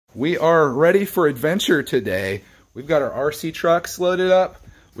We are ready for adventure today. We've got our RC trucks loaded up.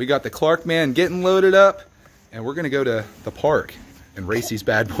 We got the Clark man getting loaded up. And we're going to go to the park and race these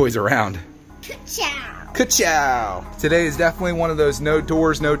bad boys around. Ka-chow! Ka-chow! Today is definitely one of those no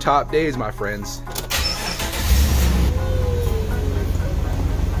doors, no top days, my friends.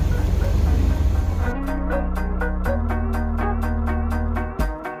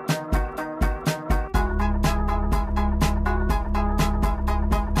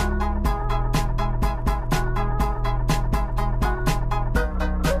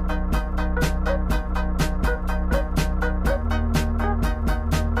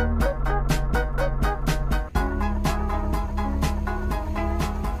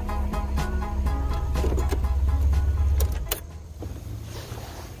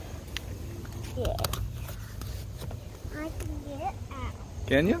 Yeah. I can get it out.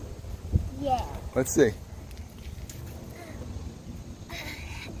 Can you? Yeah. Let's see.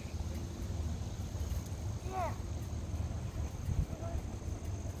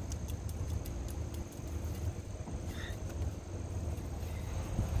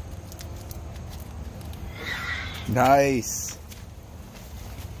 Nice.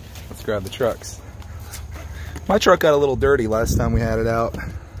 Let's grab the trucks. My truck got a little dirty last time we had it out.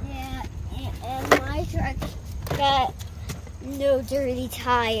 Yeah, and my truck got no dirty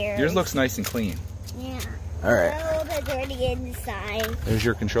tires. Yours looks nice and clean. Yeah. All right. A little bit dirty inside. There's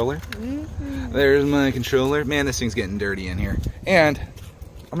your controller. Mm-hmm. There's my controller. Man, this thing's getting dirty in here. And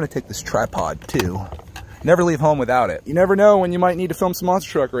I'm gonna take this tripod too. Never leave home without it. You never know when you might need to film some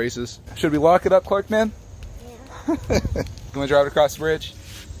monster truck races. Should we lock it up, Clark man? Yeah. You wanna drive it across the bridge?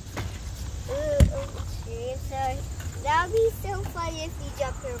 That would be so fun if you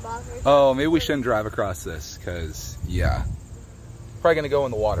jumped through a box or something. Oh, maybe we shouldn't drive across this, because, yeah. Probably gonna go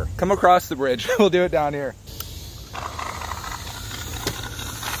in the water. Come across the bridge. We'll do it down here.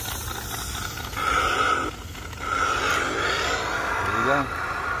 There you go.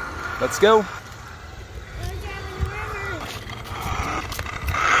 Let's go.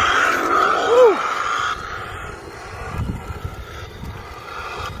 Woo!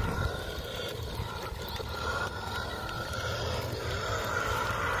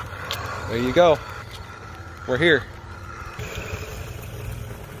 There you go. We're here.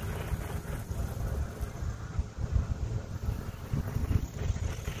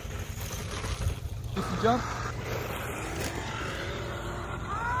 Did you jump?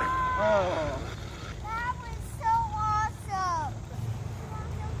 Oh. That was so awesome.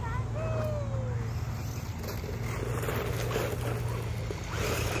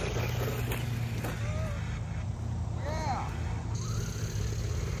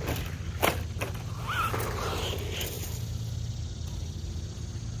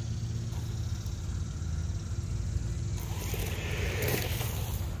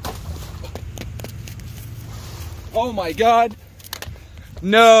 Oh my God.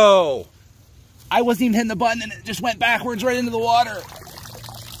 No. I wasn't even hitting the button and it just went backwards right into the water.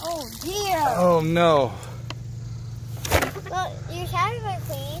 Oh dear. Oh no. Well, your tires are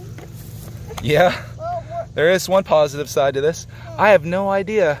clean. Yeah. Well, There is one positive side to this. I have no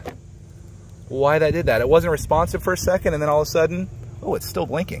idea why that did that. It wasn't responsive for a second and then all of a sudden, oh, it's still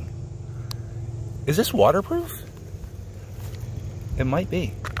blinking. Is this waterproof? It might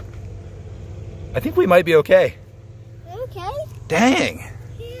be. I think we might be okay. okay. Dang.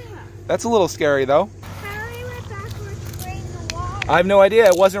 Yeah. That's a little scary though. How do you went backwards right in the water? I have no idea.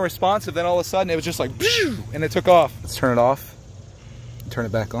 It wasn't responsive. Then all of a sudden it was just like, and it took off. Let's turn it off. Turn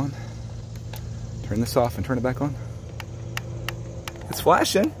it back on. Turn this off and turn it back on. It's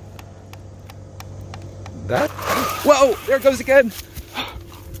flashing. That, whoa, there it goes again.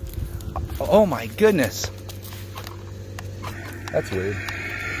 Oh my goodness. That's weird.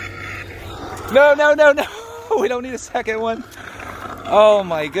 No, no, no, no. We don't need a second one. Oh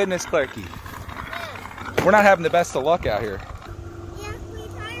my goodness, Clarky. We're not having the best of luck out here. Yeah, clean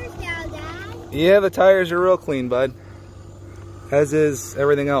tires now, Dad. Yeah, the tires are real clean, bud. As is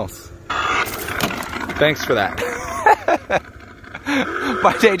everything else. Thanks for that.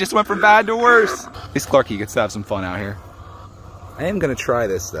 My day just went from bad to worse. At least Clarky gets to have some fun out here. I am gonna try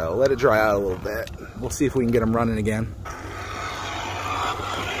this though. Let it dry out a little bit. We'll see if we can get them running again.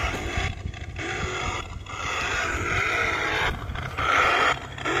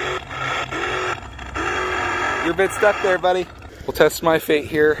 You're a bit stuck there, buddy. We'll test my fate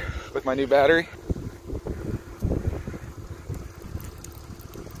here with my new battery.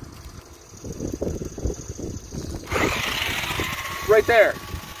 Right there.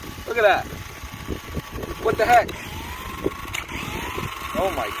 Look at that. What the heck?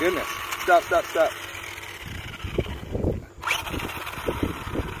 Oh my goodness. Stop, stop, stop.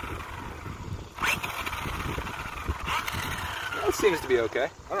 seems to be okay.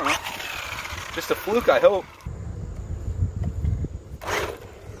 I don't know. Just a fluke, I hope.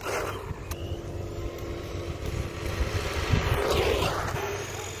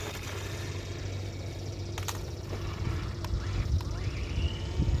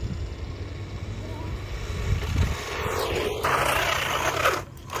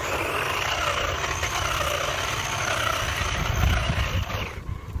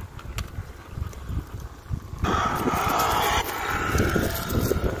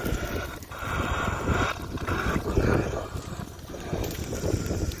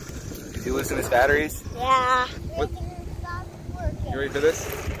 You loosen his batteries? Yeah. What? You ready for this?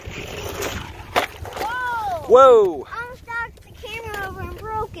 Whoa! Whoa! I almost knocked the camera over and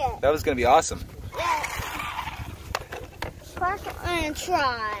broke it. That was gonna be awesome. Yeah. First, I'm gonna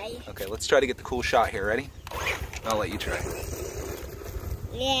try. Okay, let's try to get the cool shot here. Ready? I'll let you try.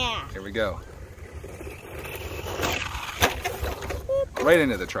 Yeah. Here we go. Right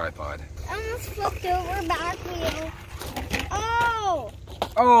into the tripod. I almost flipped over back wheel. Oh!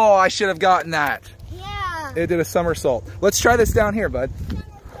 Oh, I should have gotten that. Yeah. It did a somersault. Let's try this down here, bud.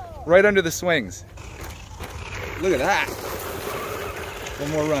 Right under the swings. Look at that.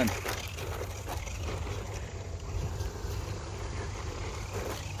 One more run.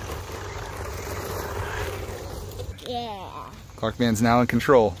 Yeah. Clarkman's now in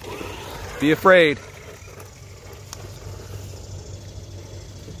control. Be afraid.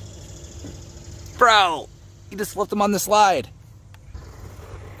 Bro, you just flipped him on the slide.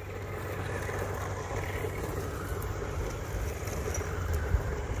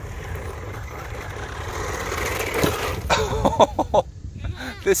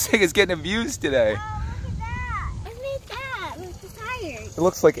 This thing is getting abused today. Oh, look at that. Look at that. With the tires. It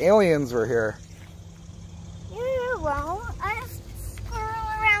looks like aliens were here. You won't. I just swirl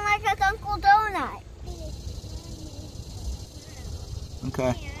around like a Uncle Donut.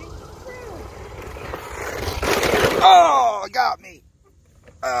 Okay. Oh, it got me.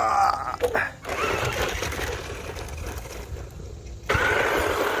 Ah.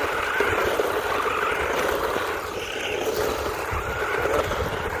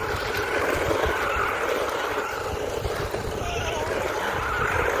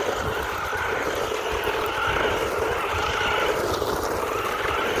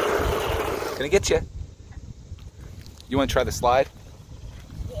 Gonna get you. You want to try the slide?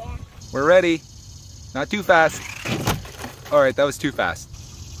 Yeah. We're ready. Not too fast. All right, that was too fast.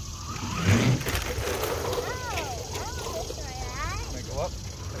 Can I go up?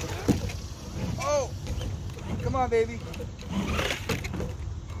 Oh, come on, baby. I'm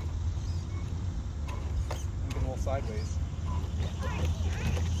going a little sideways.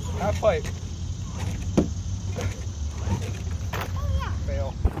 Half pipe.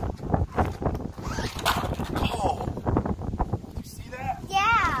 Fail. Oh, did you see that?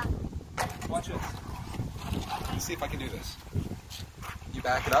 Yeah. Watch this. Let me see if I can do this. You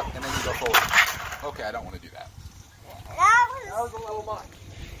back it up and then you go forward. Okay, I don't want to do that. That was a little much.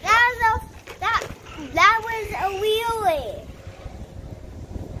 That was a wheelie.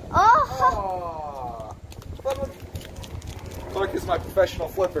 Oh. Oh. Clark is my professional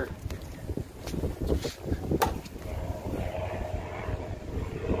flipper.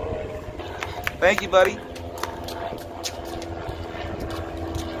 Thank you, buddy.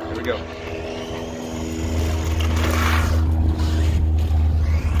 Here we go.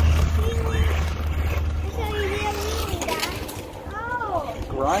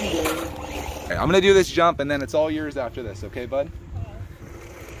 Grinding. Okay, I'm gonna do this jump and then it's all yours after this, okay, bud?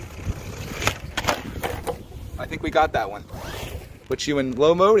 I think we got that one. Put you in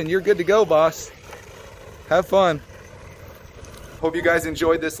low mode and you're good to go, boss. Have fun. Hope you guys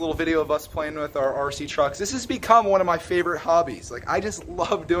enjoyed this little video of us playing with our RC trucks. This has become one of my favorite hobbies. Like, I just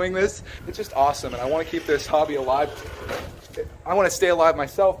love doing this. It's just awesome, and I want to keep this hobby alive. I want to stay alive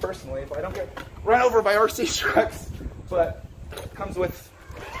myself personally if I don't get run over by RC trucks. But it comes with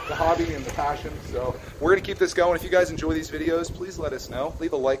the hobby and the passion. So we're going to keep this going. If you guys enjoy these videos, please let us know.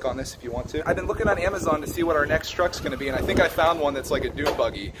 Leave a like on this if you want to. I've been looking on Amazon to see what our next truck's going to be, and I think I found one that's like a dune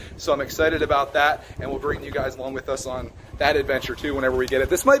buggy. So I'm excited about that, and we'll bring you guys along with us on that adventure too whenever we get it.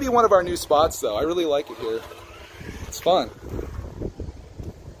 This might be one of our new spots though. I really like it here. It's fun.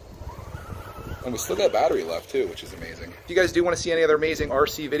 And we still got battery left too, which is amazing. If you guys do want to see any other amazing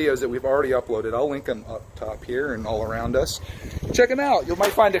RC videos that we've already uploaded, I'll link them up top here and all around us. Check them out. You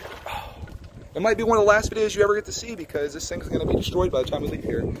might find it. It might be one of the last videos you ever get to see because this thing's going to be destroyed by the time we leave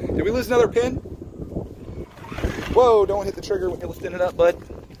here. Did we lose another pin? Whoa, don't hit the trigger when you're lifting it up, bud.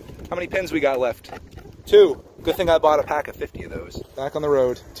 How many pins we got left? 2. Good thing I bought a pack of 50 of those. Back on the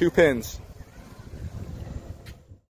road. 2 pins.